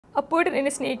അപ്പോഴും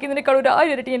എന്നെ സ്നേഹിക്കുന്നതിനേക്കാൾ ഒരു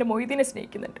 1000 ഇരട്ടി എൻ്റെ മൊയ്തീനെ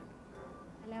സ്നേഹിക്കുന്നുണ്ട്.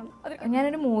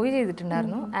 ഞാനൊരു മൂവി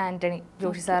ചെയ്തിട്ടുണ്ടായിരുന്നു, ആന്റണി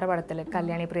ജോഷി സാറ് പടത്തിൽ,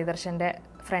 കല്യാണി പ്രിയദർശൻ്റെ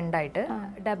ഫ്രണ്ടായിട്ട്.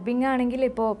 ഡബ്ബിംഗ് ആണെങ്കിൽ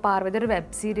ഇപ്പോൾ പാർവതി ഒരു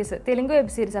web series, Telugu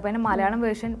web series, അപ്പോൾ അതിൻ്റെ മലയാളം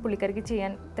വേർഷൻ പുള്ളിക്കാരിക്ക്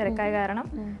ചെയ്യാൻ തിരക്കായ കാരണം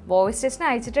വോയിസ് ടെസ്റ്റിന്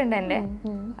അയച്ചിട്ടുണ്ട്. എൻ്റെ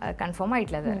കൺഫേം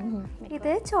ആയിട്ടില്ല അത്.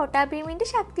 ഇത് ചോട്ടാ ഭീമിൻ്റെ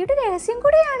ശക്തിയുടെ രഹസ്യം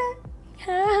കൂടിയാണ്.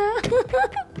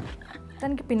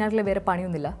 തനിക്ക് പിന്നാലെ വേറെ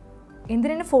പണിയൊന്നുമില്ല,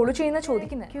 എന്തിനെന്നെ ഫോളോ ചെയ്യുന്ന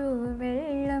ചോദിക്കുന്നത്.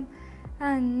 വെള്ളം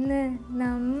അന്ന്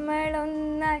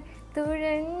നമ്മളൊന്നായി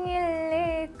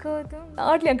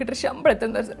നാട്ടിൽ ഞാൻ കിട്ടുന്ന ശമ്പളം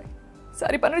എത്തുന്ന സാറേ.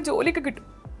 സാറി പറഞ്ഞൊരു ജോലിയൊക്കെ കിട്ടും,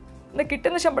 എന്നാൽ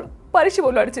കിട്ടുന്ന ശമ്പളം പലിശ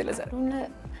പോലും അടിച്ചില്ല സാർ.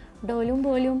 ഡോലും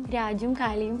പോലും രാജും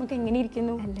കാലിയും ഒക്കെ എങ്ങനെ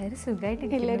ഇരിക്കുന്നു? എല്ലാവരും സുഖമായിട്ട്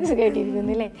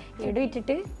സുഖമായിട്ടിരിക്കുന്നു അല്ലേ? എവിടെ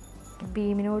ഇട്ടിട്ട്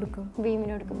ഭീമിന് കൊടുക്കും.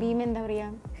 ഭീം എന്താ പറയാ?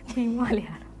 ഭീം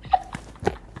മലയാളം.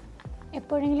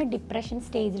 എപ്പോഴെങ്കിലും ഡിപ്രഷൻ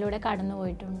സ്റ്റേജിലൂടെ കടന്നു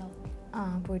പോയിട്ടുണ്ടോ?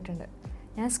 പോയിട്ടുണ്ട്.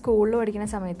 ഞാൻ സ്കൂളിൽ പഠിക്കുന്ന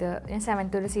സമയത്ത്, ഞാൻ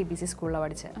 7th ഒരു CBSE സ്കൂളിലാണ്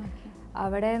പഠിച്ചത്.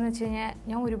 അവിടെ എന്ന് വെച്ച് കഴിഞ്ഞാൽ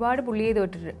ഞാൻ ഒരുപാട് പുള്ളി ചെയ്ത്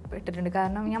ഇട്ടിട്ടുണ്ട്.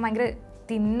 കാരണം ഞാൻ ഭയങ്കര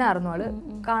തിന്നായിരുന്നു, ആള്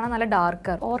കാണാൻ നല്ല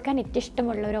ഡാർക്കർ. ഓർക്കാൻ ഏറ്റവും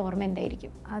ഇഷ്ടമുള്ള ഒരു ഓർമ്മ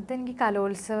എന്തായിരിക്കും? അതെനിക്ക്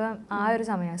കലോത്സവം, ആ ഒരു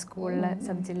സമയം സ്കൂളിലെ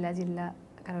സബ് ജില്ലാ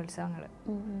കലോത്സവങ്ങൾ,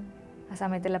 ആ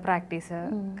സമയത്തുള്ള പ്രാക്ടീസ്,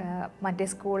 മറ്റേ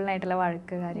സ്കൂളിനായിട്ടുള്ള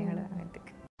വഴക്ക് കാര്യങ്ങൾ, അങ്ങനത്തെ.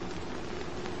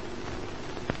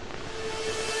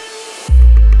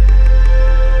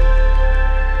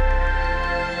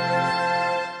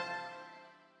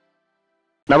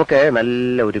 നമുക്ക്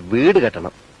നല്ല ഒരു വീട്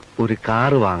കെട്ടണം, ഒരു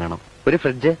കാറ് വാങ്ങണം, ഒരു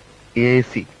ഫ്രിഡ്ജ്,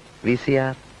 AC,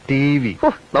 VCR, TV,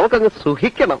 നമുക്കങ്ങ്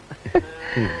സുഖിക്കണം.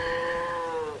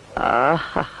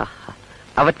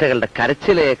 അവറ്റകളുടെ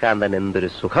കരച്ചിലേക്കാൻ തന്നെ എന്തൊരു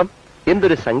സുഖം,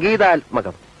 എന്തൊരു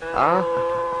സംഗീതാത്മകം.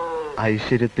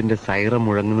 ഐശ്വര്യത്തിന്റെ സൈറം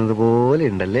മുഴങ്ങുന്നത് പോലെ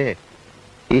ഉണ്ടല്ലേ.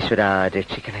 ഈശ്വരാ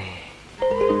രക്ഷിക്കണേ.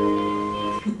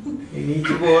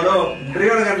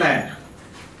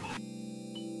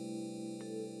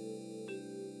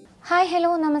 ഹായ്, ഹലോ,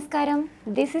 നമസ്കാരം.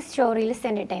 This is ഷോറീൽസ്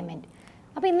entertainment.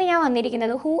 അപ്പോൾ ഇന്ന് ഞാൻ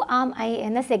വന്നിരിക്കുന്നത് ഹൂ ആം ഐ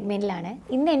എന്ന സെഗ്മെൻറ്റിലാണ്.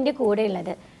 ഇന്ന് എൻ്റെ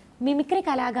കൂടെയുള്ളത് മിമിക്രി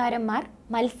കലാകാരന്മാർ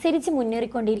മത്സരിച്ച്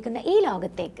മുന്നേറിക്കൊണ്ടിരിക്കുന്ന ഈ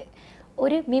ലോകത്തേക്ക്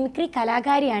ഒരു മിമിക്രി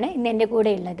കലാകാരിയാണ് ഇന്ന് എൻ്റെ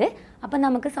കൂടെയുള്ളത്. അപ്പോൾ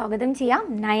നമുക്ക് സ്വാഗതം ചെയ്യാം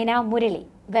Nayana Murali.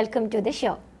 Welcome to the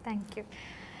show. Thank you.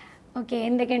 Okay,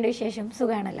 എന്തൊക്കെയുണ്ട് വിശേഷം?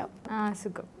 സുഖമാണല്ലോ?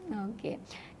 സുഖം. ഓക്കെ,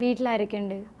 വീട്ടിലാരൊക്കെ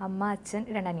ഉണ്ട്? അമ്മ, അച്ഛൻ,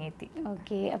 2 അനിയത്തി.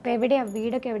 ഓക്കെ, അപ്പോൾ എവിടെയാ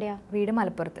വീടൊക്കെ? എവിടെയാ വീട്?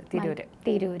 മലപ്പുറത്ത്,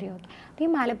 തിരൂര്. ഓക്കെ. അപ്പോൾ ഈ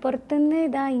മലപ്പുറത്ത് നിന്ന്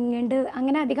ഇതാ ഇങ്ങോട്ട്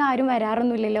അങ്ങനെ അധികം ആരും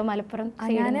വരാറൊന്നുമില്ലല്ലോ മലപ്പുറം?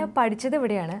 ഞാൻ പഠിച്ചത്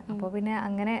ഇവിടെയാണ്, അപ്പോൾ പിന്നെ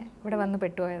അങ്ങനെ ഇവിടെ വന്ന്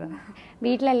പെട്ടുപോയതാണ്.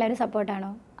 വീട്ടിലെല്ലാവരും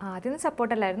സപ്പോർട്ടാണോ? ആദ്യം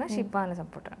സപ്പോർട്ടല്ലായിരുന്നു, പക്ഷെ ഇപ്പം നല്ല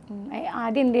സപ്പോർട്ടാണ്.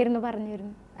 ആദ്യം എന്തായിരുന്നു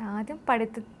പറഞ്ഞിരുന്നു? ആദ്യം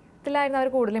പഠിത്തത്തിലായിരുന്നു അവർ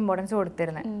കൂടുതൽ ഇമ്പോർട്ടൻസ്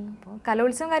കൊടുത്തിരുന്നത്. അപ്പോൾ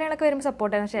കലോത്സവം കാര്യങ്ങളൊക്കെ വരുമ്പോൾ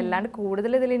സപ്പോർട്ടായിരുന്നു, പക്ഷെ അല്ലാണ്ട്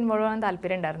കൂടുതൽ ഇതിൽ ഇൻവോൾവ് ആവാൻ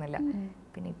താല്പര്യം ഉണ്ടായിരുന്നില്ല.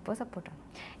 പിന്നെ ഇപ്പോൾ സപ്പോർട്ടാണ്.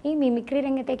 ഈ മിമിക്രി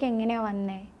രംഗത്തേക്ക് എങ്ങനെയാണ്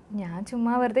വന്നേ? ഞാൻ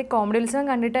ചുമ്മാ വെറുതെ കോമഡി ഉത്സവം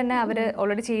കണ്ടിട്ട് തന്നെ അവർ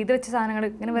ഓൾറെഡി ചെയ്ത് വെച്ച സാധനങ്ങൾ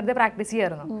ഇങ്ങനെ വെറുതെ പ്രാക്ടീസ്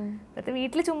ചെയ്യായിരുന്നു. അതായത്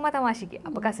വീട്ടിൽ ചുമ്മാ തമാശയ്ക്ക്.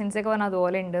 അപ്പോൾ കസിൻസൊക്കെ പറഞ്ഞു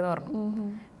അതുപോലെ ഉണ്ടെന്ന് പറഞ്ഞു.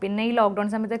 പിന്നെ ഈ ലോക്ക്ഡൗൺ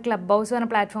സമയത്ത് ക്ലബ് ഹൗസ് പറഞ്ഞ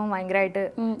പ്ലാറ്റ്ഫോം ഭയങ്കരമായിട്ട്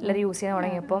എല്ലാവരും യൂസ് ചെയ്യാൻ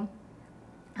തുടങ്ങിയപ്പോൾ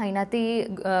അതിനകത്ത് ഈ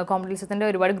കോമഡി ഉത്സവത്തിൻ്റെ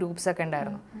ഒരുപാട് ഗ്രൂപ്പ്സ് ഒക്കെ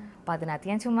ഉണ്ടായിരുന്നു. അപ്പോൾ അതിനകത്ത്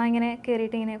ഞാൻ ചുമ്മാ ഇങ്ങനെ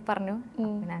കയറിയിട്ട് ഇങ്ങനെ പറഞ്ഞു,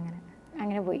 പിന്നെ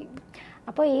അങ്ങനെ പോയി.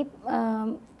 അപ്പോൾ ഈ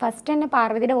ഫസ്റ്റ് തന്നെ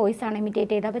പാർവതിയുടെ വോയിസ് ആണ്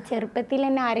ഇമിറ്റേറ്റ് ചെയ്തത്. അപ്പോൾ ചെറുപ്പത്തിൽ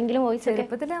തന്നെ ആരെങ്കിലും വോയിസ്?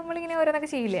 ചെറുപ്പത്തിൽ നമ്മളിങ്ങനെ ഓരോന്നൊക്കെ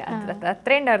ചെയ്യില്ല,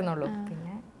 അത്രേ ഉണ്ടായിരുന്നുള്ളൂ.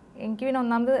 പിന്നെ എനിക്ക് പിന്നെ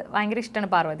ഒന്നാമത് ഭയങ്കര ഇഷ്ടമാണ്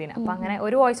പാർവതീനെ. അപ്പം അങ്ങനെ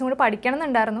ഒരു വോയിസും കൂടി പഠിക്കണം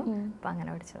എന്നുണ്ടായിരുന്നു, അപ്പം അങ്ങനെ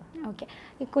പഠിച്ചത്. ഓക്കെ.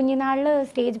 ഈ കുഞ്ഞുനാളിൽ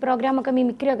സ്റ്റേജ് പ്രോഗ്രാം ഒക്കെ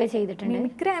മിമിക്രി ഒക്കെ ചെയ്തിട്ടുണ്ട്?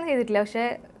 മിമിക്രി അങ്ങനെ ചെയ്തിട്ടില്ല, പക്ഷേ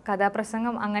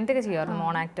കഥാപ്രസംഗം അങ്ങനത്തെ ഒക്കെ ചെയ്യുമായിരുന്നു.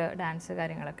 മോണാക്ട്, ഡാൻസ്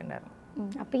കാര്യങ്ങളൊക്കെ ഉണ്ടായിരുന്നു.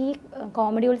 അപ്പോൾ ഈ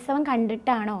കോമഡി ഉത്സവം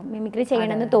കണ്ടിട്ടാണോ മിമിക്രി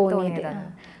ചെയ്യണമെന്ന് തോന്നിയത്?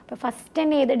 അപ്പോൾ ഫസ്റ്റ്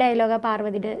തന്നെ ഏത് ഡയലോഗാണ്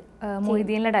പാർവതിയുടെ?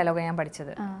 മൊയ്തീനിലെ ഡയലോഗാണ് ഞാൻ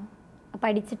പഠിച്ചത്.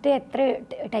 പഠിച്ചിട്ട് എത്ര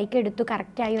ടൈക്ക് എടുത്തു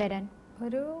കറക്റ്റായി വരാൻ?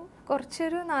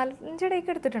 കുറച്ചൊരു 4-5 ടേക്ക്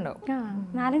എടുത്തിട്ടുണ്ടോ?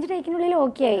 4-5 ടേക്കിനുള്ളിൽ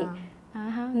ഓക്കെ ആയി.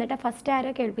 എന്നിട്ട് ഫസ്റ്റ്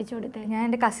ആരോ കേൾപ്പിച്ചു കൊടുത്തത്? ഞാൻ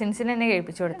എൻ്റെ കസിൻസിനെ തന്നെ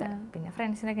കേൾപ്പിച്ചു കൊടുത്തത്, പിന്നെ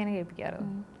ഫ്രണ്ട്സിനൊക്കെ എന്നെ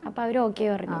കേൾപ്പിക്കാറുണ്ട്. അപ്പോൾ അവർ ഓക്കെ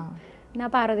പറഞ്ഞു.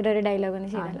 എന്നാൽ പാർവതിയുടെ ഒരു ഡയലോഗ്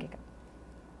ഒന്ന് ചെയ്താൽ?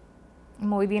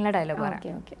 മൊയ്തീനിലെ ഡയലോഗ്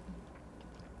പറയാം. ഓക്കെ.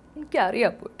 എനിക്കറിയാം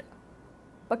അപ്പോട്ട്,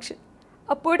 പക്ഷെ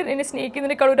അപ്പോട്ട് എന്നെ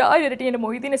സ്നേഹിക്കുന്നതിനേക്കാൾ ഒരു 1000 ഇരട്ടി എൻ്റെ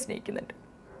മൊയ്തീനെ സ്നേഹിക്കുന്നുണ്ട്.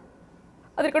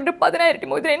 അതിനെക്കൊണ്ട് 10,000 ഇരട്ടി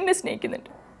മൊയ്തീൻ എന്നെ സ്നേഹിക്കുന്നുണ്ട്.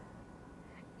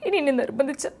 ഇനി എന്നെ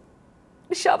നിർബന്ധിച്ച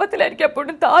ശവത്തിലായിരിക്കും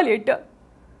അപ്പോഴും താലിയിട്ട.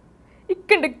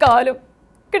 ഇക്കൻ്റെ കാലം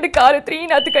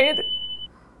ഇത്രീനകത്ത് കഴിഞ്ഞത്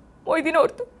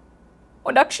മൊയ്തീനോർത്തു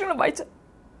അവൻ്റെ അക്ഷരങ്ങൾ വായിച്ച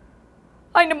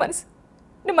എൻ്റെ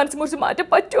മനസ്സ് മുറിച്ച് മാറ്റാൻ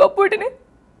പറ്റുമോ അപ്പോട്ടിന്?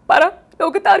 പറ,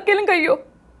 ലോകത്ത് ആർക്കെങ്കിലും കഴിയോ?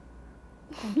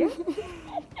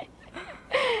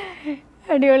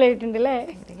 അടിപൊളിയായിട്ടുണ്ട് അല്ലേ?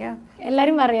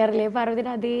 എല്ലാവരും പറയാറില്ലേ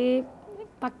പാർവതിയുടെ അതേ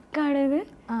പക്കാണിത്?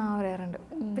 പറയാറുണ്ട്.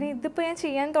 പിന്നെ ഇതിപ്പോൾ ഞാൻ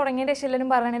ചെയ്യാൻ തുടങ്ങിയ ശേഷം എല്ലാവരും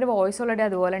പറഞ്ഞ എൻ്റെ വോയിസ് ഓൾറെഡി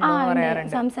അതുപോലെ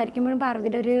പറയാറുണ്ട്. സംസാരിക്കുമ്പോഴും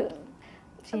പാർവതിയുടെ ഒരു,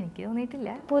 പക്ഷെ എനിക്ക് തോന്നിയിട്ടില്ല.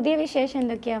 പുതിയ വിശേഷം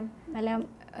എന്തൊക്കെയാ?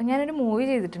 ഞാനൊരു മൂവി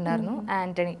ചെയ്തിട്ടുണ്ടായിരുന്നു,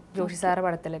 ആന്റണി ജോഷി സാറ്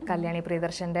പടത്തിൽ, കല്യാണി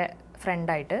പ്രിയദർശൻ്റെ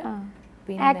ഫ്രണ്ടായിട്ട്.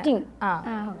 ആക്ടിങ്.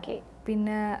 ഓക്കെ.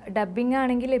 പിന്നെ ഡബ്ബിംഗ്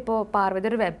ആണെങ്കിൽ ഇപ്പോൾ പാർവതി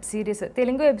ഒരു web series,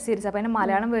 Telugu web series, അപ്പോൾ അതിൻ്റെ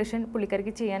മലയാളം വേർഷൻ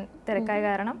പുള്ളിക്കാരിക്ക് ചെയ്യാൻ തിരക്കായ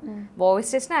കാരണം വോയിസ്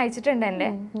സ്റ്റേഷൻ അയച്ചിട്ടുണ്ട്. എൻ്റെ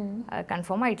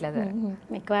കൺഫേം ആയിട്ടില്ല, അത്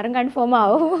മിക്കവാറും കൺഫേം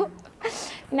ആവും.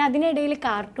 പിന്നെ അതിനിടയിൽ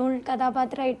കാർട്ടൂൺ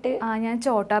കഥാപാത്രമായിട്ട് ഞാൻ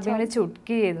ചോട്ടാഭീമിലെ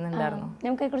ചുട്കി ചെയ്തിട്ടുണ്ടായിരുന്നു.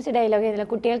 നമുക്ക് കുറച്ച് ഡയലോഗ് ചെയ്തില്ല,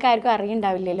 കുട്ടികൾക്കാർക്കും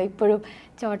അറിയുണ്ടാവില്ലല്ലോ ഇപ്പോഴും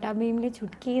ചോട്ടാഭീമിലെ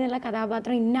ചുട്കി എന്നുള്ള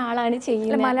കഥാപാത്രം ഇന്ന ആളാണ്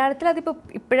ചെയ്യുന്നത്. മലയാളത്തിൽ അതിപ്പോൾ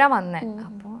ഇപ്പോഴാണ് വന്നത്.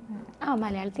 അപ്പോൾ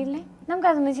മലയാളത്തിലെ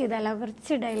നമുക്കതൊന്നും ചെയ്താലോ,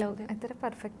 കുറച്ച് ഡയലോഗ്. എത്ര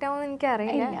പെർഫെക്റ്റ് ആവുമെന്ന്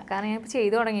എനിക്കറിയില്ല, കാരണം ഞാൻ ഇപ്പോൾ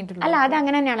ചെയ്തു തുടങ്ങിയിട്ടില്ല. അല്ല, അത്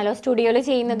അങ്ങനെ തന്നെയാണല്ലോ, സ്റ്റുഡിയോയിൽ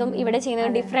ചെയ്യുന്നതും ഇവിടെ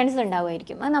ചെയ്യുന്നതും ഡിഫറൻസ്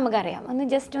ഉണ്ടാവുമായിരിക്കും, അത് നമുക്കറിയാം. ഒന്ന്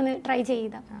ജസ്റ്റ് ഒന്ന് ട്രൈ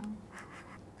ചെയ്താൽ.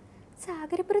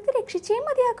 സാഗരപുരത്ത് രക്ഷിച്ചേ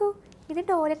മതിയാകൂ, ഇത്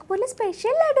ഡോലക്ക് പോലെ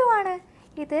സ്പെഷ്യൽ ലഡുവാണ്,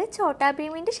 ഇത്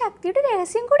ചോട്ടാഭീമിന്റെ ശക്തിയുടെ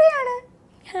രഹസ്യം കൂടിയാണ്.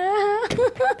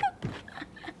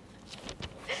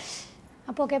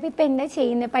 അപ്പോൾ ഓക്കെ. അപ്പോൾ ഇപ്പം എന്താ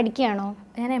ചെയ്യുന്നത്, പഠിക്കുകയാണോ?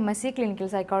 ഞാൻ MSc ക്ലിനിക്കൽ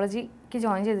സൈക്കോളജിക്ക്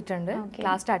ജോയിൻ ചെയ്തിട്ടുണ്ട്.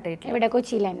 ക്ലാസ് സ്റ്റാർട്ട് ചെയ്തിട്ട്. ഇവിടെ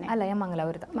കൊച്ചിയിൽ തന്നെ? അല്ല, ഞാൻ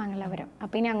മംഗലാപുരം.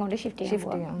 അപ്പോൾ ഇനി അങ്ങോട്ട് ഷിഫ്റ്റ്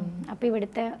ചെയ്യാം. അപ്പോൾ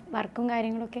ഇവിടുത്തെ വർക്കും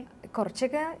കാര്യങ്ങളൊക്കെ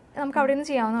കുറച്ചൊക്കെ നമുക്ക് അവിടെ നിന്ന്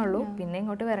ചെയ്യാവുന്നുള്ളൂ, പിന്നെ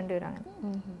ഇങ്ങോട്ട് വരേണ്ടി വരും.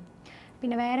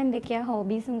 പിന്നെ വേറെ എന്തൊക്കെയാ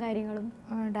ഹോബീസും കാര്യങ്ങളും?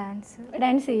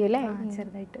 ഡാൻസ് ചെയ്യൂല്ലേ?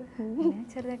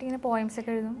 ചെറുതായിട്ട് ഇങ്ങനെ പോയംസ്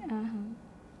ഒക്കെ എഴുതും.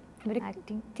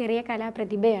 ആക്ടിങ് ചെറിയ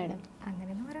കലാപ്രതിഭയാണ്.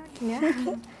 അങ്ങനെയൊന്നും പറയാൻ പറ്റില്ല,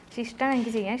 പക്ഷെ ഇഷ്ടമാണ്,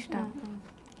 എനിക്ക് ചെയ്യാൻ ഇഷ്ടമാണ്.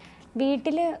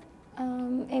 വീട്ടിൽ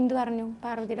എന്ത് പറഞ്ഞു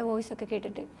പാർവതിയുടെ വോയിസ് ഒക്കെ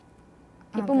കേട്ടിട്ട്?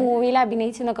 ഇപ്പോൾ മൂവിയിൽ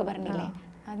അഭിനയിച്ചെന്നൊക്കെ പറഞ്ഞില്ലേ,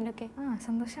 അതിനൊക്കെ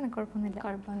സന്തോഷമാണ്,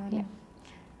 കുഴപ്പമൊന്നുമില്ല.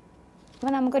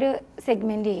 അപ്പോൾ നമുക്കൊരു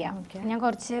സെഗ്മെൻറ്റ് ചെയ്യാം. ഞാൻ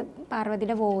കുറച്ച്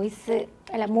പാർവതിയുടെ വോയിസ്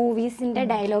അല്ല മൂവീസിൻ്റെ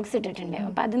ഡയലോഗ്സ് ഇട്ടിട്ടുണ്ട്,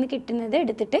 അപ്പോൾ അതിൽ നിന്ന് കിട്ടുന്നത്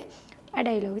എടുത്തിട്ട് ആ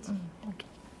ഡയലോഗ്.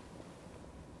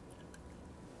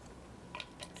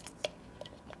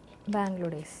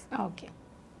 ബാംഗ്ലൂർ ഡേയ്സ്. ഓക്കെ.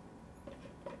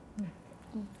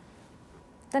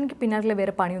 തനിക്ക് പിന്നാലെ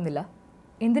വേറെ പണിയൊന്നുമില്ല,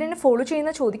 എന്തിനെന്നെ ഫോളോ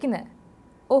ചെയ്യുന്ന ചോദിക്കുന്നത്?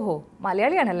 ഓഹോ,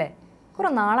 മലയാളിയാണല്ലേ, കുറേ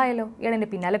നാളായല്ലോ ഇയാൾ എൻ്റെ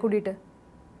പിന്നാലെ കൂടിയിട്ട്.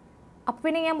 അപ്പോൾ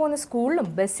പിന്നെ ഞാൻ പോകുന്ന സ്കൂളിലും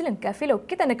ബസ്സിലും കഫേയിലും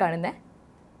ഒക്കെ തന്നെ കാണുന്നേ.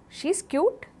 ഷീസ്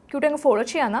ക്യൂട്ട് അങ്ങ് ഫോളോ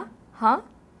ചെയ്യാന്നാ?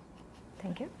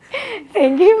 Thank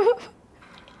you.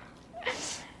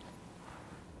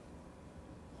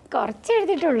 കുറച്ച്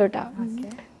എഴുതിയിട്ടുള്ളൂ കേട്ടോ.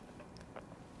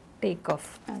 Take off.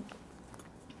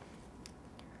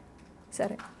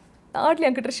 സാറേ, നാട്ടിൽ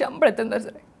ഞാൻ കിട്ടുന്ന ശമ്പളം എത്തുന്ന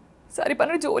സാറേ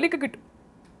പറഞ്ഞൊരു ജോലിയൊക്കെ കിട്ടും,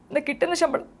 എന്നാൽ കിട്ടുന്ന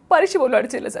ശമ്പളം പലിശ പോലും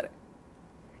അടിച്ചില്ല സാറേ.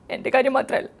 എൻ്റെ കാര്യം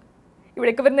മാത്രമല്ല,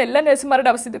 ഇവിടേക്ക് വരുന്ന എല്ലാ നഴ്സുമാരുടെ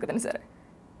അവസ്ഥ ഇതൊക്കെ തന്നെ സാറേ.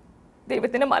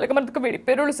 ദൈവത്തിൻ്റെ മാലകമരത്തൊക്കെ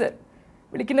വെടിപ്പേരുള്ളൂ സാർ,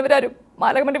 വിളിക്കുന്നവരാരും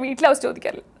മാലകമൻ്റെ വീട്ടിലെ അവസ്ഥ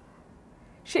ചോദിക്കാറില്ല.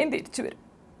 ഷെയിൻ തിരിച്ചു വരും,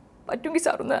 പറ്റുമെങ്കിൽ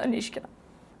സാർ ഒന്ന് അന്വേഷിക്കണം,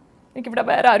 എനിക്കിവിടെ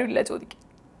വേറെ ആരും ഇല്ല ചോദിക്കും.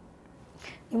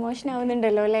 ഇമോഷൻ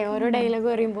ആവുന്നുണ്ടല്ലോ അല്ലേ ഓരോ ഡയലോഗ്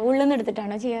പറയുമ്പോൾ? ഉള്ളെന്ന്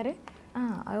എടുത്തിട്ടാണോ ചെയ്യാറ്?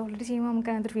 അത് ഓൾറെഡി ചെയ്യുമ്പോൾ നമുക്ക്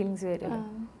അങ്ങനത്തെ ഫീലിങ്സ് വരും.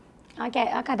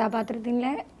 ആ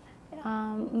കഥാപാത്രത്തിൻ്റെ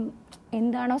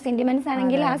എന്താണോ സെൻറ്റിമെൻറ്റ്സ്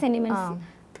ആണെങ്കിൽ ആ സെൻറ്റിമെൻറ്റ്സ്.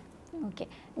 ഓക്കെ.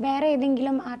 വേറെ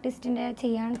ഏതെങ്കിലും ആർട്ടിസ്റ്റിൻ്റെ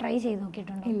ചെയ്യാൻ ട്രൈ ചെയ്ത്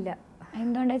നോക്കിയിട്ടുണ്ടോ? ഇല്ല.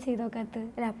 എന്തുകൊണ്ടാണ് ചെയ്ത് നോക്കാത്തത്?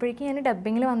 അല്ല, അപ്പോഴേക്കും ഞാൻ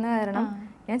ഡബ്ബിങ്ങിൽ വന്ന കാരണം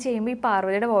ഞാൻ ചെയ്യുമ്പോൾ ഈ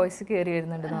പാർവതിയുടെ വോയിസ് കയറി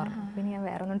വരുന്നുണ്ടെന്ന് പറഞ്ഞു, പിന്നെ ഞാൻ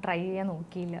വേറെ ഒന്നും ട്രൈ ചെയ്യാൻ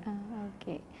നോക്കിയില്ല.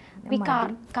 ഓക്കെ. ഈ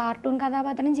കാർട്ടൂൺ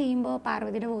കഥാപാത്രം ചെയ്യുമ്പോൾ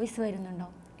പാർവതിയുടെ വോയിസ് വരുന്നുണ്ടോ?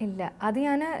 ഇല്ല, അത്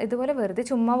ഞാൻ ഇതുപോലെ വെറുതെ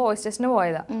ചുമ്മാ വോയിസ് ടെസ്റ്റിന്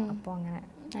പോയതാ, അപ്പോൾ അങ്ങനെ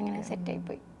സെറ്റായി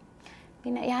പോയി.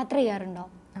 പിന്നെ യാത്ര ചെയ്യാറുണ്ടോ?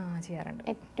 ചെയ്യാറുണ്ട്.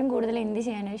 ഏറ്റവും കൂടുതൽ എന്ത്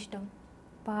ചെയ്യാനാണ് ഇഷ്ടം?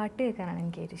 പാട്ട് കേൾക്കാനാണ്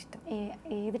എനിക്ക് ഏറ്റവും ഇഷ്ടം.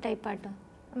 ഏത് ടൈപ്പ് പാട്ട്?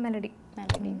 മെലഡി.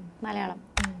 മലയാളം.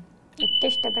 ഏറ്റവും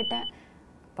ഇഷ്ടപ്പെട്ട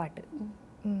പാട്ട്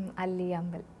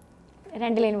അല്ലിയാമ്പൽ.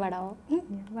 2 ലൈൻ പാടാവോ?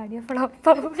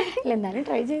 എന്നാലും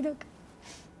ട്രൈ ചെയ്ത് നോക്ക്.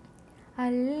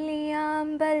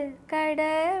 അല്ലിയാമ്പൽ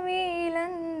കടവിലന്നരയ്ക്കു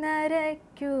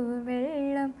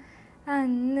വെള്ളം,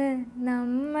 അന്ന്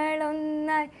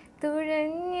നമ്മളൊന്നായി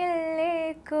തുഴഞ്ഞില്ലേ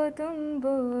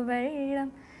കൊതുമ്പു വെള്ളം,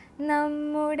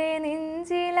 നമ്മുടെ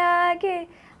നെഞ്ചിലാകെ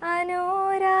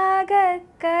അനുരാഗ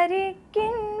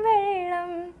കരിക്കിൻ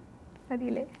വെള്ളം.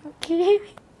 അതില്ലേ? ഓക്കെ.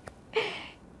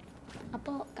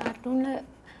 അപ്പോൾ കാർട്ടൂണിൽ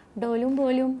ഡോലും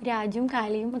പോലും രാജും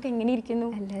കാലിയും ഒക്കെ എങ്ങനെ ഇരിക്കുന്നു?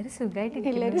 എല്ലാവരും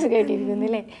സുഖമായിട്ടിരിക്കുന്നു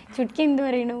അല്ലേ? ചുട്കി എന്ത്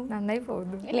പറയണു? നന്നായി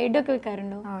പോകുന്നു. ലഡു ഒക്കെ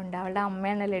വെക്കാറുണ്ടോ? ഉണ്ട്, അവളുടെ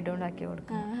അമ്മയാണ് ലഡു ഉണ്ടാക്കി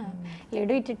കൊടുക്കും.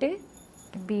 ലഡു ഇട്ടിട്ട്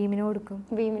ഭീമിന് കൊടുക്കും.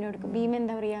 ഭീം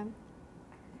എന്താ പറയാ?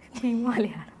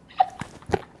 മലയാളം.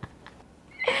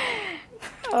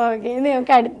 ഓക്കെ,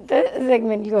 നമുക്ക് അടുത്ത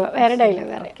സെഗ്മെന്റിൽ പോവാം. വേറെ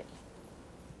ഡയലോഗ് അറിയാം.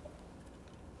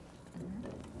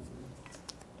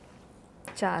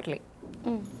 ചാർലി.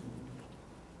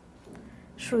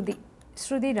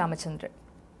 ஸ்ருதி ராமச்சந்திரன்.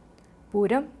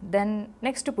 Pooram, then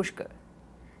next Pushkar.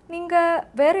 நீங்கள்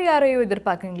வேறு யாரையும்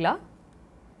எதிர்பார்க்குறீங்களா?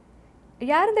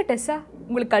 யார் இந்த டெஸ்ஸா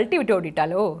உங்களுக்கு கழட்டி விட்டு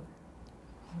ஓடிட்டாலோ?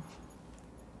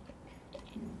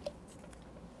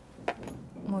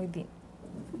 മൊയ്തീൻ.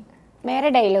 വേറെ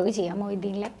ഡയലോഗ് ചെയ്യാം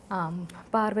മൊയ്തീനിലെ.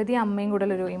 പാർവതി അമ്മയും കൂടെ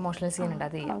ഒരു ഇമോഷണൽ സീൻ ഉണ്ട്,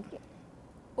 അത് ചെയ്യാം.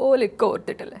 ഓലൊക്കെ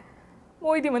ഓർത്തിട്ടല്ലേ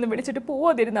മൊയ്തീൻ വന്ന് വിളിച്ചിട്ട്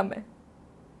പോവാതിരുന്ന അമ്മ.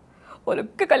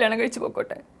 ഓലൊക്കെ കല്യാണം കഴിച്ച്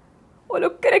പോയിക്കോട്ടെ,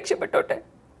 ഓലൊക്കെ രക്ഷപ്പെട്ടോട്ടെ.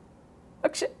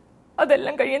 പക്ഷെ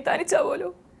അതെല്ലാം കഴിയാൻ തനിച്ചാവുമല്ലോ.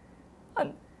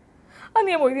 അന്ന്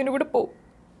ഞാൻ മൊയ്തീൻ്റെ കൂടെ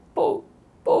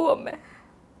പോവും അമ്മേ.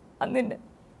 അന്ന് എന്നെ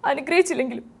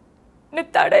അനുഗ്രഹിച്ചില്ലെങ്കിലും എന്നെ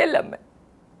തടയല്ല അമ്മ.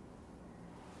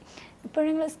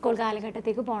 ഇപ്പോഴെങ്കിലും സ്കൂൾ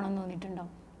കാലഘട്ടത്തേക്ക് പോകണമെന്ന് തോന്നിയിട്ടുണ്ടോ?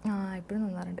 ഇപ്പോഴും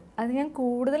തോന്നാറുണ്ട്. അത് ഞാൻ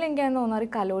കൂടുതൽ എനിക്കാണ് തോന്നാറ്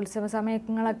കലോത്സവ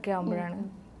സമയങ്ങളൊക്കെ ആകുമ്പോഴാണ്.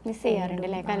 മിസ് ചെയ്യാറുണ്ട്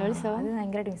അല്ലേ കലോത്സവം? അത്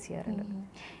ഭയങ്കരമായിട്ട് മിസ് ചെയ്യാറുണ്ട്.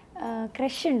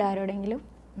 ക്രഷ് ഉണ്ടോ ആരോടെങ്കിലും?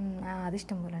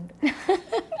 അതിഷ്ടം പോലെ ഉണ്ട്.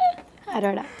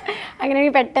 ആരോടാ?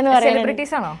 അങ്ങനെയാണെങ്കിൽ പെട്ടെന്ന് പറയാം.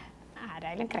 സെലിബ്രിറ്റീസ് ആണോ?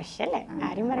 ആരായാലും ക്രഷ് അല്ലേ,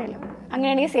 ആരും പറയല്ലോ.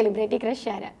 അങ്ങനെയാണെങ്കിൽ സെലിബ്രിറ്റി ക്രഷ്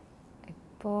ആരാ?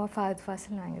 ഇപ്പോൾ ഫഹദ്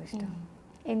ഫാസിലിന് ഭയങ്കര ഇഷ്ടമാണ്.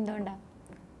 എന്തുകൊണ്ടാ?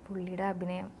 പുള്ളിയുടെ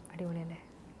അഭിനയം അടിപൊളിയല്ലേ.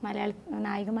 മലയാള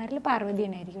നായികമാരിൽ പാർവതി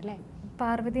ആയിരിക്കും അല്ലേ?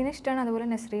 പാർവതീനെ ഇഷ്ടമാണ്. അതുപോലെ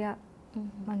നസ്രിയ,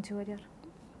 മഞ്ജു വാര്യർ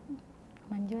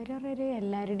ഒരു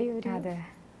എല്ലാവരുടെയും ഒരു. അതെ.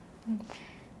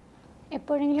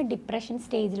 എപ്പോഴെങ്കിലും ഡിപ്രഷൻ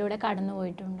സ്റ്റേജിലൂടെ കടന്നു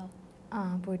പോയിട്ടുണ്ടോ?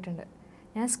 പോയിട്ടുണ്ട്.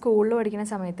 ഞാൻ സ്കൂളിൽ പഠിക്കുന്ന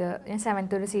സമയത്ത് ഞാൻ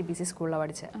 7th ഒരു CBSE സ്കൂളിലാണ്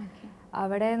പഠിച്ചത്.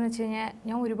 അവിടെ എന്ന് വെച്ച് കഴിഞ്ഞാൽ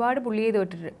ഞാൻ ഒരുപാട് പുള്ളി ചെയ്ത്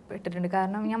ഇട്ടിട്ടുണ്ട്.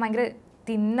 കാരണം ഞാൻ ഭയങ്കര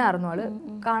തിന്നായിരുന്നു. ആള്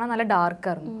കാണാൻ നല്ല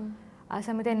ഡാർക്കായിരുന്നു. ആ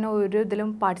സമയത്ത് എന്നെ ഒരു ഇതിലും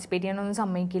പാർട്ടിസിപ്പേറ്റ് ചെയ്യാനൊന്നും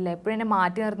സമ്മതിക്കില്ല. എപ്പോഴും എന്നെ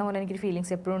മാറ്റി നിർത്തുന്ന പോലെ എനിക്കൊരു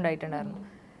ഫീലിങ്സ് എപ്പോഴും ഉണ്ടായിട്ടുണ്ടായിരുന്നു.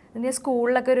 ഞാൻ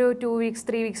സ്കൂളിലൊക്കെ ഒരു 2 weeks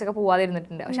 3 weeks ഒക്കെ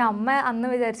പോവാതിരുന്നിട്ടുണ്ട്. പക്ഷെ അമ്മ അന്ന്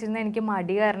വിചാരിച്ചിരുന്നത് എനിക്ക്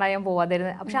മടി കാരണം ഞാൻ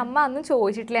പോവാതിരുന്നത്. പക്ഷെ അമ്മ അന്നും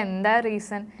ചോദിച്ചിട്ടില്ല എന്താ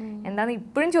റീസൺ എന്താണെന്ന്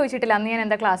ഇപ്പോഴും ചോദിച്ചിട്ടില്ല. അന്ന് ഞാൻ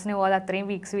എന്താ ക്ലാസ്സിന് പോകാതെ അത്രയും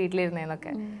വീക്സ്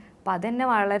വീട്ടിലിരുന്നതെന്നൊക്കെ. അപ്പം അതെന്നെ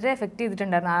വളരെ എഫക്റ്റ്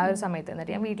ചെയ്തിട്ടുണ്ടായിരുന്നു ആ ഒരു സമയത്ത്.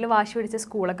 എന്നിട്ട് ഞാൻ വീട്ടിൽ വാശി പിടിച്ച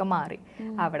സ്കൂളൊക്കെ മാറി.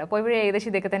 അവിടെ പോയപ്പോൾ ഏകദേശം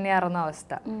ഇതൊക്കെ തന്നെയായിരുന്നു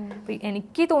അവസ്ഥ. അപ്പം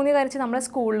എനിക്ക് തോന്നിയ കാര്യം നമ്മളെ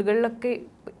സ്കൂളുകളിലൊക്കെ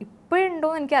ഇപ്പോഴുണ്ടോ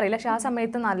എന്ന് എനിക്കറിയില്ല. പക്ഷെ ആ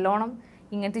സമയത്ത് നല്ലോണം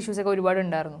ഇങ്ങനത്തെ ഇഷ്യൂസൊക്കെ ഒരുപാട്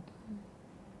ഉണ്ടായിരുന്നു.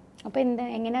 അപ്പോൾ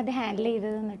എങ്ങനെ അത് ഹാൻഡിൽ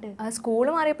ചെയ്തത്? എന്നിട്ട് സ്കൂൾ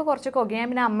മാറിയപ്പോൾ കുറച്ചൊക്കെ ഓക്കെ. ഞാൻ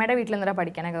പിന്നെ അമ്മയുടെ വീട്ടിൽ നിന്നാ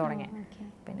പഠിക്കാനൊക്കെ തുടങ്ങി.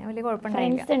 പിന്നെ വലിയ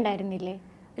കുഴപ്പമുണ്ടായിരുന്നില്ലേ?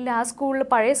 ഇല്ല, ആ സ്കൂളിൽ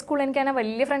പഴയ സ്കൂളിൽ എനിക്ക് അങ്ങനെ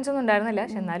വലിയ ഫ്രണ്ട്സ് ഒന്നും ഉണ്ടായിരുന്നില്ല.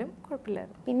 പക്ഷെ എന്നാലും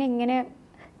കുഴപ്പമില്ലായിരുന്നു. പിന്നെ എങ്ങനെ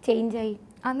ചേഞ്ച് ആയി?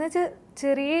 അന്ന് വെച്ചാൽ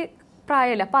ചെറിയ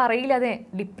പ്രായമല്ല, അപ്പോൾ അറിയില്ല അത്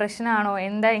ഡിപ്രഷനാണോ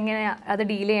എന്താ എങ്ങനെ അത്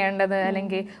ഡീൽ ചെയ്യേണ്ടത്,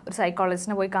 അല്ലെങ്കിൽ ഒരു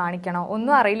സൈക്കോളജിസ്റ്റിനെ പോയി കാണിക്കണോ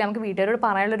ഒന്നും അറിയില്ല. നമുക്ക് വീട്ടുകാരോട്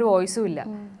പറയാനുള്ളൊരു വോയിസും ഇല്ല.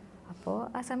 അപ്പോൾ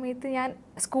ആ സമയത്ത് ഞാൻ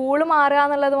സ്കൂൾ മാറുക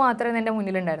എന്നുള്ളത് മാത്രമേ എൻ്റെ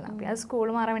മുന്നിലുണ്ടായിരുന്നു. അപ്പോൾ ഞാൻ സ്കൂൾ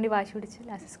മാറാൻ വേണ്ടി വാശി പിടിച്ച്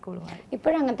ലാസ്റ്റ് സ്കൂൾ മാറി.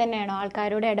 ഇപ്പോഴും അങ്ങനെ തന്നെയാണോ?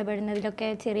 ആൾക്കാരോട് ഇടപെടുന്നതിലൊക്കെ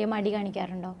ചെറിയ മടി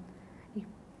കാണിക്കാറുണ്ടോ?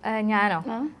 ഞാനോ?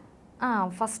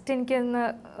 ഫസ്റ്റ് എനിക്കൊന്ന്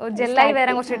ജെല്ലായി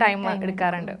വരാൻ കുറച്ച് ടൈം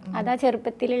എടുക്കാറുണ്ട്. അതാ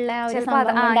ചെറുപ്പത്തിലുള്ള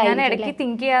ഞാൻ ഇടയ്ക്ക്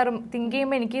തിങ്ക്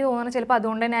ചെയ്യുമ്പോൾ എനിക്ക് തോന്നുന്നത് ചിലപ്പോൾ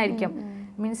അതുകൊണ്ട് തന്നെ ആയിരിക്കും.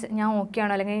 മീൻസ് ഞാൻ ഓക്കെ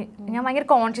ആണോ, അല്ലെങ്കിൽ ഞാൻ ഭയങ്കര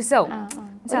കോൺഷ്യസ് ആവും.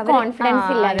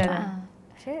 കോൺഫിഡൻസ് ഇല്ല.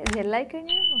 പക്ഷെ ജെല്ലായി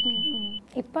കഴിഞ്ഞാൽ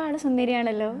ഇപ്പൊ ആള്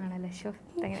സുന്ദരിയാണല്ലോ.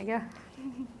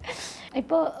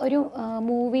 ഇപ്പോൾ ഒരു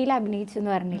മൂവിയിൽ അഭിനയിച്ചു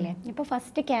എന്ന് പറഞ്ഞില്ലേ? ഇപ്പോൾ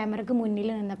ഫസ്റ്റ് ക്യാമറക്ക് മുന്നിൽ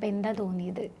നിന്നപ്പോൾ എന്താ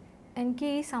തോന്നിയത്? എനിക്ക്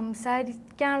ഈ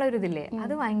സംസാരിക്കാനുള്ളൊരിതില്ലേ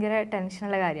അത് ഭയങ്കര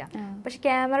ടെൻഷനുള്ള കാര്യമാണ്. പക്ഷെ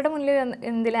ക്യാമറയുടെ മുന്നിൽ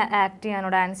എന്തെങ്കിലും ആക്ട് ചെയ്യാനോ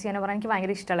ഡാൻസ് ചെയ്യാനോ പറഞ്ഞാൽ എനിക്ക്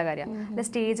ഭയങ്കര ഇഷ്ടമുള്ള കാര്യമാണ്. അല്ല,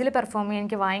 സ്റ്റേജിൽ പെർഫോം ചെയ്യാൻ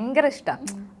എനിക്ക് ഭയങ്കര ഇഷ്ടമാണ്.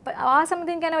 അപ്പം ആ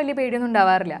സമയത്ത് എനിക്ക് അങ്ങനെ വലിയ പേടിയൊന്നും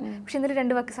ഉണ്ടാവാറില്ല. പക്ഷെ എന്നിട്ട്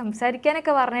 2 വാക്ക്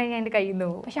സംസാരിക്കാനൊക്കെ പറഞ്ഞു കഴിഞ്ഞാൽ എൻ്റെ കയ്യിൽ നിന്ന്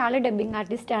പോകും. പക്ഷെ ആള് ഡബിങ്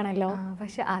ആർട്ടിസ്റ്റ് ആണല്ലോ.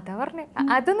 പക്ഷെ അതാ പറഞ്ഞേ,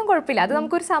 അതൊന്നും കുഴപ്പമില്ല. അത്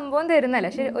നമുക്കൊരു സംഭവം തരുന്നല്ല.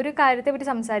 പക്ഷെ ഒരു കാര്യത്തെ പറ്റി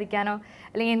സംസാരിക്കാനോ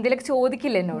അല്ലെങ്കിൽ എന്തെങ്കിലുമൊക്കെ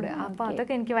ചോദിക്കില്ല എന്നോട്. അപ്പോൾ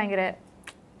അതൊക്കെ എനിക്ക് ഭയങ്കര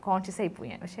കോൺഷ്യസ് ആയി പോയി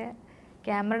ഞാൻ. പക്ഷെ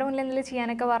ക്യാമറയുടെ മുന്നിൽ എന്തെങ്കിലും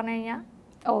ചെയ്യാനൊക്കെ പറഞ്ഞു കഴിഞ്ഞാൽ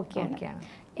ഓക്കെയാണ്.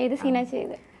 ഏത് സീനാ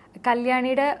ചെയ്തത്?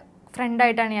 കല്യാണിയുടെ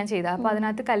ഫ്രണ്ടായിട്ടാണ് ഞാൻ ചെയ്തത്. അപ്പോൾ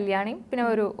അതിനകത്ത് കല്യാണിയും പിന്നെ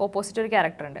ഒരു ഓപ്പോസിറ്റ് ഒരു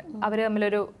ക്യാരക്ടർ ഉണ്ട്. അവർ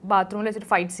തമ്മിലൊരു ബാത്റൂമിൽ വെച്ചൊരു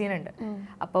ഫൈറ്റ് സീൻ ഉണ്ട്.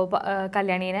 അപ്പോൾ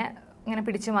കല്യാണീനെ ഇങ്ങനെ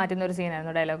പിടിച്ചു മാറ്റുന്ന ഒരു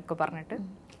സീനായിരുന്നു, ഡയലോഗൊക്കെ പറഞ്ഞിട്ട്.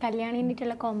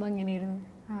 കല്യാണിൻ്റെ കോംബോ എങ്ങനെയായിരുന്നു?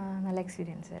 നല്ല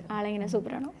എക്സ്പീരിയൻസ് ആയിരുന്നു. ആളെങ്ങനെ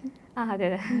സൂപ്പറാണോ? അതെ.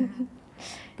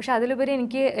 പക്ഷെ അതിലുപരി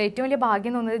എനിക്ക് ഏറ്റവും വലിയ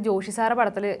ഭാഗ്യം തോന്നുന്നത് ജോഷി സാറ്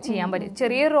പടത്തിൽ ചെയ്യാൻ പറ്റും.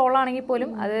 ചെറിയൊരു റോളാണെങ്കിൽ പോലും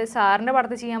അത് സാറിൻ്റെ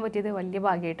പടത്തിൽ ചെയ്യാൻ പറ്റിയത് വലിയ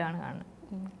ഭാഗ്യമായിട്ടാണ് കാണുന്നത്.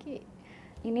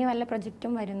 ഇനി വല്ല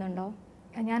പ്രൊജക്റ്റും വരുന്നുണ്ടോ?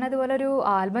 ഞാനതുപോലെ ഒരു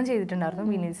ആൽബം ചെയ്തിട്ടുണ്ടായിരുന്നു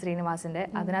വിനീത് ശ്രീനിവാസിൻ്റെ.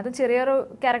 അതിനകത്ത് ചെറിയൊരു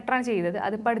ക്യാരക്ടറാണ് ചെയ്തത്.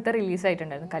 അതിപ്പോൾ അടുത്ത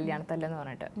റിലീസായിട്ടുണ്ടായിരുന്നു, കല്യാണത്തല്ലെന്ന്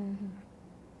പറഞ്ഞിട്ട്.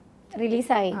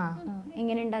 റിലീസായി?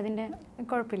 എങ്ങനെയുണ്ട് അതിൻ്റെ?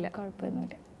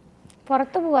 കുഴപ്പമൊന്നുമില്ല.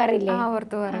 പുറത്ത് പോകാറില്ലേ?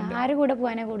 പുറത്ത് പോകാറുണ്ട്. ആരുടെ കൂടെ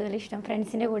പോകാനാണ് കൂടുതൽ ഇഷ്ടം?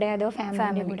 ഫ്രണ്ട്സിൻ്റെ കൂടെ അതോ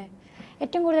ഫാമിലിൻ്റെ കൂടെ?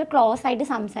 ഏറ്റവും കൂടുതൽ ക്ലോസ് ആയിട്ട്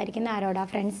സംസാരിക്കുന്ന ആരോടാ?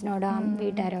 ഫ്രണ്ട്സിനോടാ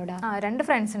വീട്ടുകാരോടാ? 2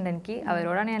 ഫ്രണ്ട്സ് ഉണ്ട് എനിക്ക്.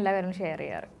 അവരോടാണ് ഞാൻ എല്ലാ കാര്യവും ഷെയർ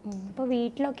ചെയ്യാറ്. അപ്പോൾ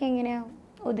വീട്ടിലൊക്കെ എങ്ങനെയാ?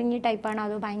 ഒതുങ്ങിയ ടൈപ്പാണോ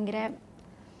അതോ ഭയങ്കര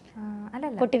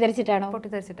അല്ലല്ല പൊട്ടിത്തെറിച്ചിട്ടാണോ?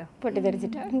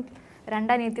 പൊട്ടിത്തെറിച്ചിട്ടാ.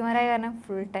 2 അനിയത്തിമാരായ കാരണം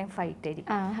ഫുൾ ടൈം ഫൈറ്റ്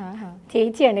ആയിരിക്കും.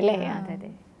 ചേച്ചിയാണല്ലേ? അതെ.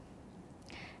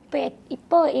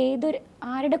 ഇപ്പോൾ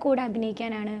ആരുടെ കൂടെ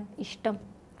അഭിനയിക്കാനാണ് ഇഷ്ടം?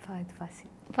 ഫഹദ്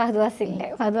ഫാസിലിന്റെ.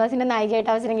 ഫഹദ് ഫാസിലിന്റെ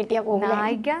നായികയായിട്ട് അവസരം കിട്ടിയാൽ പോകും.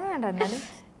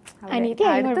 അനിയത്തി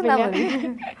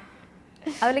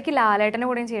അതിലേക്ക് ലാലേട്ടൻ്റെ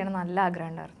കൂടെയും ചെയ്യണം നല്ല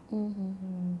ആഗ്രഹം ഉണ്ടായിരുന്നു.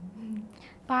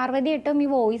 പാർവതി ഏട്ടും ഈ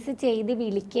വോയിസ് ചെയ്ത്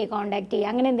വിളിക്കുക, കോണ്ടാക്ട് ചെയ്യുക,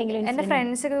 അങ്ങനെ എന്തെങ്കിലും? എൻ്റെ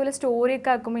ഫ്രണ്ട്സ് ഒക്കെ ഇതുപോലെ സ്റ്റോറി ഒക്കെ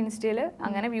ആക്കുമ്പോൾ ഇൻസ്റ്റയിൽ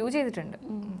അങ്ങനെ വ്യൂ ചെയ്തിട്ടുണ്ട്.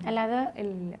 അല്ലാതെ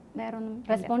ഇല്ല, വേറെ ഒന്നും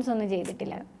റെസ്പോൺസ് ഒന്നും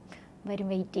ചെയ്തിട്ടില്ല. വരും,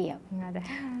 വെയിറ്റ് ചെയ്യാം. അതെ.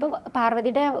 ഇപ്പോൾ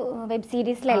പാർവതിയുടെ വെബ്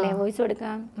സീരീസിലല്ലേ വോയിസ്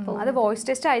കൊടുക്കാം? അത് വോയിസ്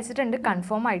ടെസ്റ്റ് അയച്ചിട്ടുണ്ട്,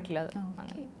 കൺഫേം ആയിട്ടില്ല.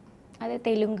 അത്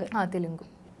തെലുങ്ക്. തെലുങ്ക്.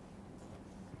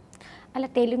 അല്ല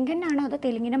തെലുങ്കനാണോ അതോ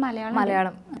തെലുങ്കിൻ്റെ മലയാളം?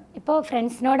 മലയാളം. ഇപ്പോൾ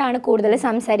ഫ്രണ്ട്സിനോടാണ് കൂടുതൽ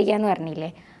സംസാരിക്കുക എന്ന് പറഞ്ഞില്ലേ,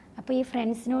 അപ്പോൾ ഈ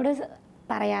ഫ്രണ്ട്സിനോട്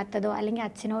പറയാത്തതോ അല്ലെങ്കിൽ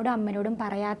അച്ഛനോടും അമ്മനോടും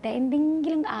പറയാത്ത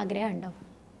എന്തെങ്കിലും ആഗ്രഹം ഉണ്ടോ?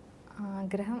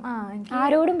 ആഗ്രഹം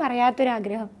ആരോടും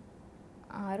പറയാത്തൊരാഗ്രഹം?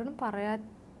 ആരോടും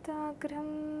പറയാത്ത ആഗ്രഹം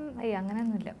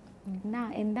അങ്ങനെയൊന്നുമില്ല.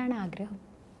 എന്താണ് ആഗ്രഹം?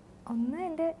 ഒന്ന്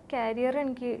എൻ്റെ കരിയർ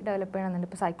എനിക്ക് ഡെവലപ്പ് ചെയ്യണമെന്നുണ്ട്.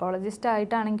 ഇപ്പോൾ സൈക്കോളജിസ്റ്റ്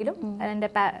ആയിട്ടാണെങ്കിലും എൻ്റെ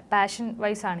പാഷൻ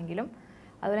വൈസ് ആണെങ്കിലും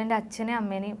അതുപോലെ എൻ്റെ അച്ഛനെയും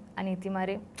അമ്മേനെയും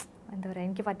അനിയത്തിമാരെയും എന്താ പറയുക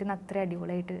എനിക്ക് പറ്റുന്ന അത്ര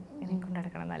അടിപൊളിയായിട്ട് എനിക്ക് കൊണ്ട്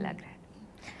നടക്കണം നല്ല ആഗ്രഹം.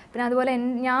 പിന്നെ അതുപോലെ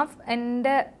ഞാൻ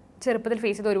എൻ്റെ ചെറുപ്പത്തിൽ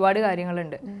ഫേസ് ചെയ്ത ഒരുപാട്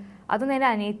കാര്യങ്ങളുണ്ട്. അതൊന്നും എൻ്റെ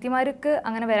അനിയത്തിമാർക്ക്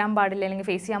അങ്ങനെ വരാൻ പാടില്ല അല്ലെങ്കിൽ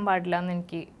ഫേസ് ചെയ്യാൻ പാടില്ല എന്ന്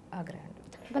എനിക്ക് ആഗ്രഹമുണ്ട്.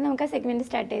 അപ്പോൾ നമുക്ക് ആ സെഗ്മെൻറ്റ്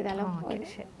സ്റ്റാർട്ട് ചെയ്താലോ?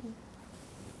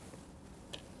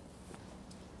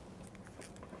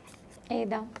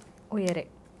 ഏതാ? ഉയരെ.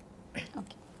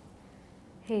 ഓക്കെ.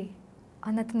 ഹേയ്,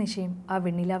 അന്നത്തെ നിശ്ചയം ആ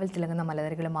വെണ്ണിലാവിൽ തിളങ്ങുന്ന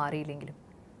മലനിരകൾ മാറിയില്ലെങ്കിലും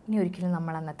ഇനി ഒരിക്കലും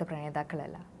നമ്മൾ അന്നത്തെ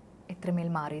പ്രണേതാക്കളല്ല. എത്രമേൽ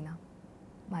മാറിയെന്ന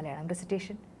മലയാളം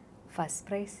റെസിറ്റേഷൻ, ഫസ്റ്റ്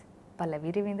പ്രൈസ്, പല്ലവി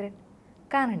രവീന്ദ്രൻ.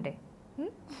 കാണണ്ടേ?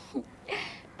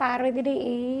 പാർവതിയുടെ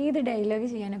ഏത് ഡയലോഗ്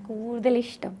ചെയ്യാനാണ് കൂടുതൽ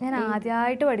ഇഷ്ടം? ഞാൻ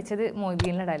ആദ്യമായിട്ട് പഠിച്ചത്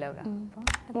മൊയ്തീനിലെ ഡയലോഗാണ്.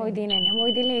 മൊയ്തീൻ തന്നെ.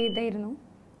 മൊയ്തീനിൽ ഏതായിരുന്നു?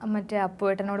 മറ്റേ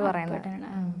അപ്പുവേട്ടനോട് പറയുന്നത്.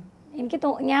 എനിക്ക്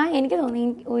തോന്നി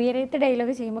ഉയരത്തെ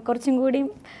ഡയലോഗ് ചെയ്യുമ്പോൾ കുറച്ചും കൂടി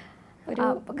ഒരു,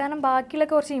 കാരണം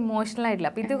ബാക്കിയുള്ളൊക്കെ കുറച്ച് ഇമോഷണൽ ആയിട്ടില്ല,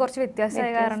 അപ്പം ഇത് കുറച്ച്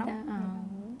വ്യത്യാസമായ കാരണം.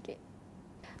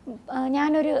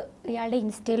 ഞാനൊരു ഇയാളുടെ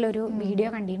ഇൻസ്റ്റയിലൊരു വീഡിയോ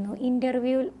കണ്ടിരുന്നു.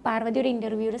 ഇന്റർവ്യൂ, പാർവതി ഒരു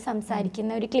ഇന്റർവ്യൂവിൽ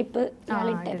സംസാരിക്കുന്ന ഒരു ക്ലിപ്പ്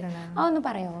ഇയാളിട്ടായിരുന്നു. അതൊന്ന്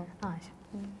പറയാമോ?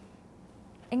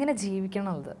 എങ്ങനെ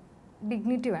ജീവിക്കണം എന്നുള്ളത്,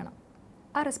 ഡിഗ്നിറ്റി വേണം.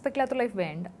 ആ റെസ്പെക്റ്റ് ഇല്ലാത്ത ലൈഫ്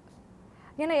വേണ്ട.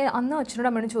 ഞാൻ അന്ന് അച്ഛനോട്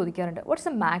അമ്മയോട് ചോദിക്കാറുണ്ട്, what's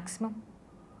a maximum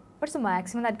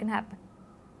that can happen.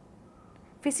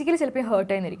 Physically ചിലപ്പോൾ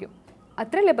ഹേർട്ട് ആയിരിക്കും,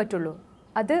 അത്രയല്ലേ പറ്റുള്ളൂ.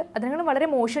 അതിനേക്കാളും വളരെ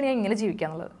മോശമാണ് ഞാൻ ഇങ്ങനെ ജീവിക്കുക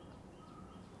എന്നുള്ളത്.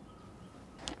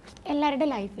 എല്ലാവരുടെ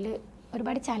ലൈഫിൽ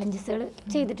ഒരുപാട് ചലഞ്ചസുകൾ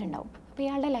ചെയ്തിട്ടുണ്ടാവും. അപ്പോൾ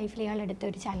ഇയാളുടെ ലൈഫിൽ ഇയാളെടുത്ത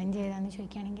ഒരു ചലഞ്ച് ഏതാണെന്ന്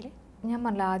ചോദിക്കുകയാണെങ്കിൽ? ഞാൻ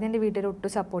പറഞ്ഞില്ല, ആദ്യം എൻ്റെ വീട്ടിൽ ഒട്ടും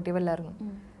സപ്പോർട്ടീവ് അല്ലായിരുന്നു.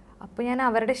 അപ്പോൾ ഞാൻ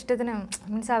അവരുടെ ഇഷ്ടത്തിന്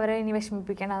മീൻസ് അവരെ ഇനി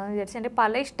വിഷമിപ്പിക്കേണ്ടതെന്ന് വിചാരിച്ച് എൻ്റെ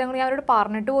പല ഇഷ്ടങ്ങളും ഞാൻ അവരോട്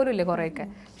പറഞ്ഞിട്ട് പോലും ഇല്ല കുറേയൊക്കെ.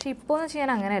 പക്ഷെ ഇപ്പോൾ എന്ന് വെച്ചാൽ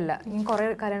ഞാൻ അങ്ങനെയല്ല. ഞാൻ കുറേ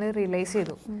കാര്യങ്ങൾ റിയലൈസ്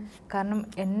ചെയ്തു. കാരണം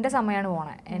എൻ്റെ സമയമാണ്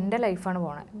പോണേ, എൻ്റെ ലൈഫാണ്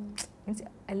പോണേ. മീൻസ്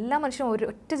എല്ലാ മനുഷ്യനും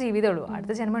ഒറ്റ ജീവിതമേ ഉള്ളൂ,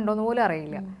 അടുത്ത ജന്മം ഉണ്ടോയെന്ന് പോലും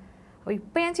അറിയില്ല. അപ്പോൾ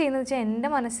ഇപ്പോൾ ഞാൻ ചെയ്യുന്നത് വെച്ചാൽ എൻ്റെ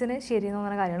മനസ്സിന് ശരിയെന്ന്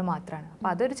തോന്നുന്ന കാര്യങ്ങൾ മാത്രമാണ്. അപ്പോൾ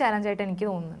അതൊരു ചാലഞ്ചായിട്ട് എനിക്ക്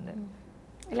തോന്നുന്നുണ്ട്.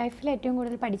 ലൈഫിൽ ഏറ്റവും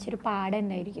കൂടുതൽ പഠിച്ചൊരു പാഠം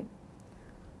എന്തായിരിക്കും?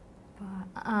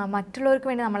 മറ്റുള്ളവർക്ക്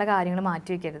വേണ്ടി നമ്മളെ കാര്യങ്ങൾ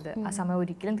മാറ്റി വയ്ക്കരുത്. ആ സമയം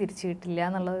ഒരിക്കലും തിരിച്ചു കിട്ടില്ല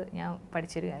എന്നുള്ളത് ഞാൻ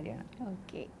പഠിച്ചൊരു കാര്യമാണ്.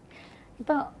 ഓക്കെ.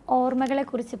 ഇപ്പോൾ ഓർമ്മകളെ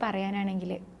കുറിച്ച്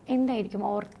പറയാനാണെങ്കിൽ എന്തായിരിക്കും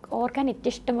ഓർക്കാൻ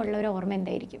ഏറ്റവും ഇഷ്ടമുള്ള ഒരു ഓർമ്മ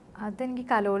എന്തായിരിക്കും? അതെനിക്ക്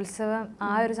കലോത്സവം,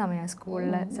 ആ ഒരു സമയം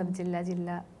സ്കൂളിലെ സബ്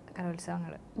ജില്ലാ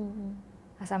കലോത്സവങ്ങൾ,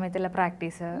 ആ സമയത്തുള്ള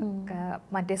പ്രാക്ടീസ്,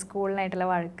 മറ്റേ സ്കൂളിനായിട്ടുള്ള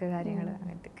വഴക്ക് കാര്യങ്ങൾ,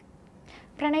 അങ്ങനത്തെ.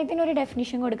 പ്രണയത്തിനൊരു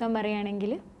ഡെഫിനിഷൻ കൊടുക്കാൻ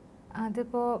പറയുകയാണെങ്കിൽ?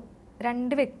 അതിപ്പോൾ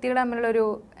രണ്ട് വ്യക്തികൾ തമ്മിലുള്ളൊരു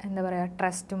എന്താ പറയുക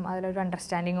ട്രസ്റ്റും അതിലൊരു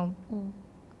അണ്ടർസ്റ്റാൻഡിങ്ങും.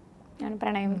 ഞാൻ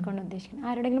പ്രണയം കൊണ്ട് ഉദ്ദേശിക്കുന്നത്.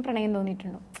 ആരുടെങ്കിലും പ്രണയം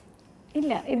തോന്നിയിട്ടുണ്ടോ?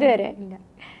 ഇല്ല, ഇതുവരെ ഇല്ല.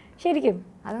 ശരിക്കും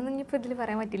അതൊന്നും ഇനിയിപ്പോൾ ഇതിൽ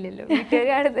പറയാൻ പറ്റില്ലല്ലോ,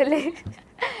 വീട്ടുകാരല്ലേ.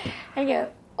 എനിക്ക്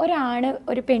ഒരാണ്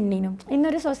ഒരു പെണ്ണിനും,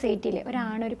 ഇന്നൊരു സൊസൈറ്റിയിൽ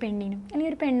ഒരാണ് ഒരു പെണ്ണിനും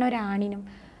അല്ലെങ്കിൽ ഒരു പെണ്ണൊരാണിനും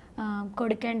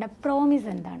കൊടുക്കേണ്ട പ്രോമിസ്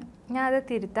എന്താണ്? ഞാൻ അത്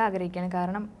തിരുത്താൻ ആഗ്രഹിക്കുകയാണ്.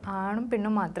 കാരണം ആണും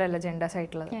പെണ്ണും മാത്രമല്ല ജെൻഡേഴ്സ്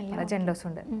ആയിട്ടുള്ളത്, പല ജെൻഡേഴ്സ്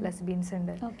ഉണ്ട്, ലെസ്ബിയൻസ്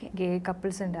ഉണ്ട്, ഗേ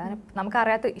കപ്പിൾസ് ഉണ്ട്.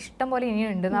 നമുക്കറിയാത്ത ഇഷ്ടം പോലെ ഇനിയും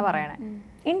ഉണ്ടെന്നാണ് പറയണേ.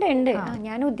 ഉണ്ട്.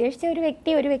 ഞാൻ ഉദ്ദേശിച്ച ഒരു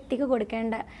വ്യക്തിക്ക്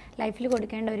കൊടുക്കേണ്ട, ലൈഫിൽ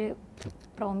കൊടുക്കേണ്ട ഒരു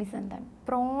പ്രോമിസ് എന്താണ്?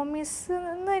 പ്രോമിസ്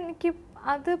എന്ന് എനിക്ക്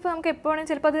അതിപ്പോൾ നമുക്ക് എപ്പോഴും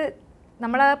ചിലപ്പോൾ അത്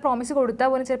നമ്മൾ ആ പ്രോമിസ് കൊടുത്താൽ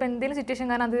പോലും ചിലപ്പോൾ എന്തെങ്കിലും സിറ്റുവേഷൻ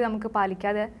കാരണം അത് നമുക്ക്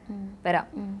പാലിക്കാതെ വരാം.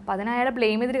 അപ്പോൾ അതിന് അയാളെ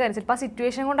ബ്ലെയിം ചെയ്തിട്ട് കാര്യം, ചിലപ്പോൾ ആ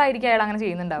സിറ്റുവേഷൻ കൊണ്ടായിരിക്കും അയാൾ അങ്ങനെ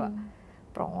ചെയ്യുന്നുണ്ടാവുക.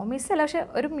 പ്രോമിസ് അല്ല, പക്ഷെ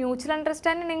ഒരു മ്യൂച്വൽ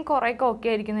അണ്ടർസ്റ്റാൻഡിങ് ഉണ്ടെങ്കിൽ കുറേയൊക്കെ ഓക്കെ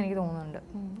ആയിരിക്കും എന്ന് എനിക്ക് തോന്നുന്നുണ്ട്.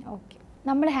 ഓക്കെ.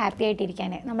 നമ്മൾ ഹാപ്പി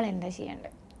ആയിട്ടിരിക്കാൻ നമ്മൾ എന്താ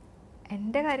ചെയ്യേണ്ടത്?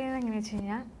 എൻ്റെ കാര്യം എങ്ങനെയാണെന്ന് വെച്ച്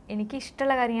കഴിഞ്ഞാൽ എനിക്ക്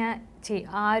ഇഷ്ടമുള്ള കാര്യം ഞാൻ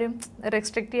ആരും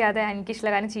റെസ്ട്രിക്റ്റ് ചെയ്യാതെ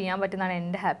എനിക്കിഷ്ടമുള്ള കാര്യം ചെയ്യാൻ പറ്റുന്നതാണ്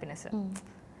എൻ്റെ ഹാപ്പിനെസ്.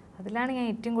 അതിലാണ് ഞാൻ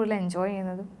ഏറ്റവും കൂടുതൽ എൻജോയ്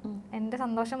ചെയ്യുന്നതും എൻ്റെ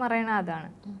സന്തോഷം പറയണത് അതാണ്.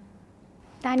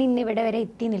 താൻ ഇന്നിവിടെ വരെ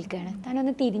എത്തി നിൽക്കുകയാണ്.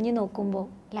 താനൊന്ന് തിരിഞ്ഞു നോക്കുമ്പോൾ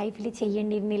ലൈഫിൽ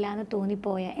ചെയ്യേണ്ടിയിരുന്നില്ല എന്ന്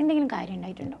തോന്നിപ്പോയ എന്തെങ്കിലും കാര്യം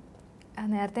ഉണ്ടായിട്ടുണ്ടോ?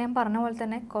 നേരത്തെ ഞാൻ പറഞ്ഞ പോലെ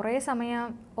തന്നെ കുറേ സമയം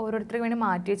ഓരോരുത്തർക്ക് വേണ്ടി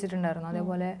മാറ്റി വെച്ചിട്ടുണ്ടായിരുന്നു.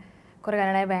 അതേപോലെ കുറേ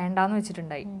കാര്യങ്ങളെ വേണ്ടാന്ന്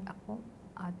വെച്ചിട്ടുണ്ടായി. അപ്പോൾ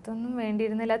അതൊന്നും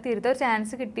വേണ്ടിയിരുന്നില്ല. തിരുത്തൊരു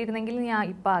ചാൻസ് കിട്ടിയിരുന്നെങ്കിൽ ഞാൻ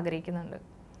ഇപ്പോൾ ആഗ്രഹിക്കുന്നുണ്ട്.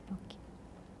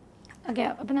 ഓക്കെ.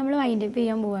 അപ്പോൾ നമ്മൾ വൈൻഡ് അപ്പ്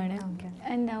ചെയ്യാൻ പോവാണ്.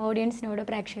 എന്താ ഓഡിയൻസിനോട്,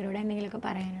 പ്രേക്ഷകരോട് എന്തെങ്കിലുമൊക്കെ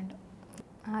പറയാനുണ്ടോ?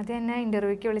 ആദ്യം എന്നെ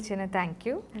ഇൻ്റർവ്യൂക്ക് വിളിച്ചതിന് താങ്ക്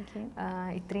യു.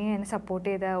 ഇത്രയും എന്നെ സപ്പോർട്ട്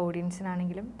ചെയ്ത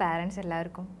ഓഡിയൻസിനാണെങ്കിലും പാരൻസ്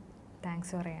എല്ലാവർക്കും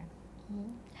താങ്ക്സ് പറയാൻ.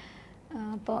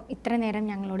 അപ്പോൾ ഇത്ര നേരം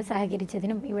ഞങ്ങളോട്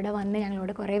സഹകരിച്ചതിനും ഇവിടെ വന്ന്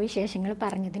ഞങ്ങളോട് കുറേ വിശേഷങ്ങൾ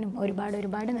പറഞ്ഞതിനും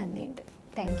ഒരുപാട് നന്ദിയുണ്ട്.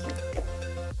 Thank you.